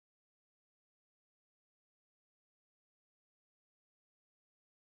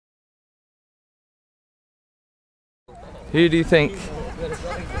Who do you think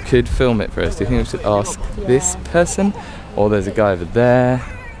could film it for us? Do you think we should ask this person? Or there's a guy over there?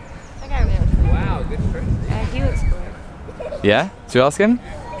 That guy over there. Wow, good person. He looks cool. Yeah? Should we ask him?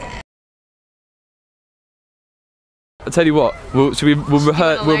 I'll tell you what, we'll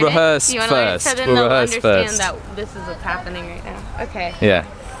rehearse first. So then we'll they'll rehearse understand first. that this is what's happening right now. Okay. Yeah.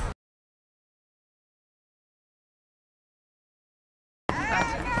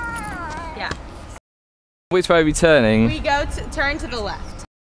 Gotcha. Yeah. Which way are we turning? We go to turn to the left.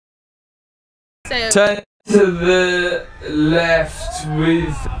 So Turn to the left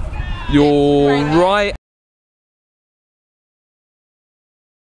with your right.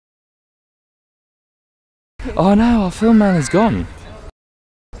 Oh no, our film man is gone.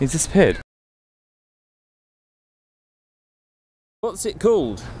 He's disappeared. What's it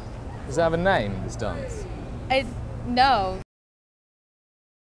called? Does it have a name, this dance? No.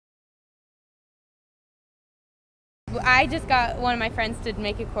 I just got one of my friends to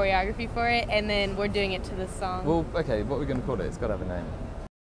make a choreography for it, and then we're doing it to this song. Well, okay, what are we going to call it? It's got to have a name.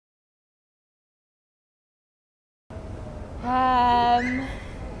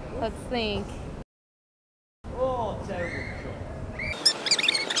 Let's think.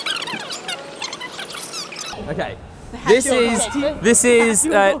 Okay, this is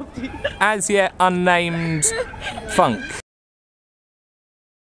as yet unnamed funk.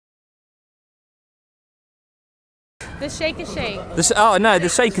 The Shake a Shake. Oh no, the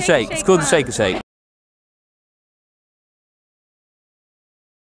Shake a Shake. It's called the Shake a Shake.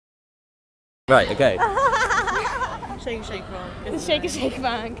 Right, okay. Shake a Shake Funk. The Shake a Shake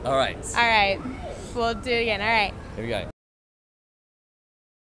Funk. Alright. Alright, we'll do it again, alright. Here we go.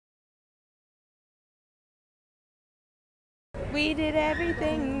 We did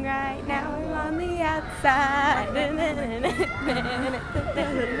everything right, now we're on the outside.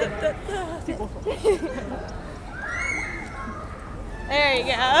 There you go.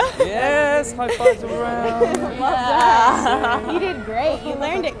 Yes, high fives around. Yeah. You did great, you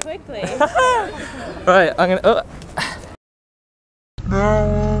learned it quickly. Right, I'm gonna...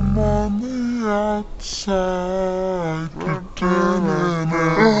 Now I'm on the outside, pretending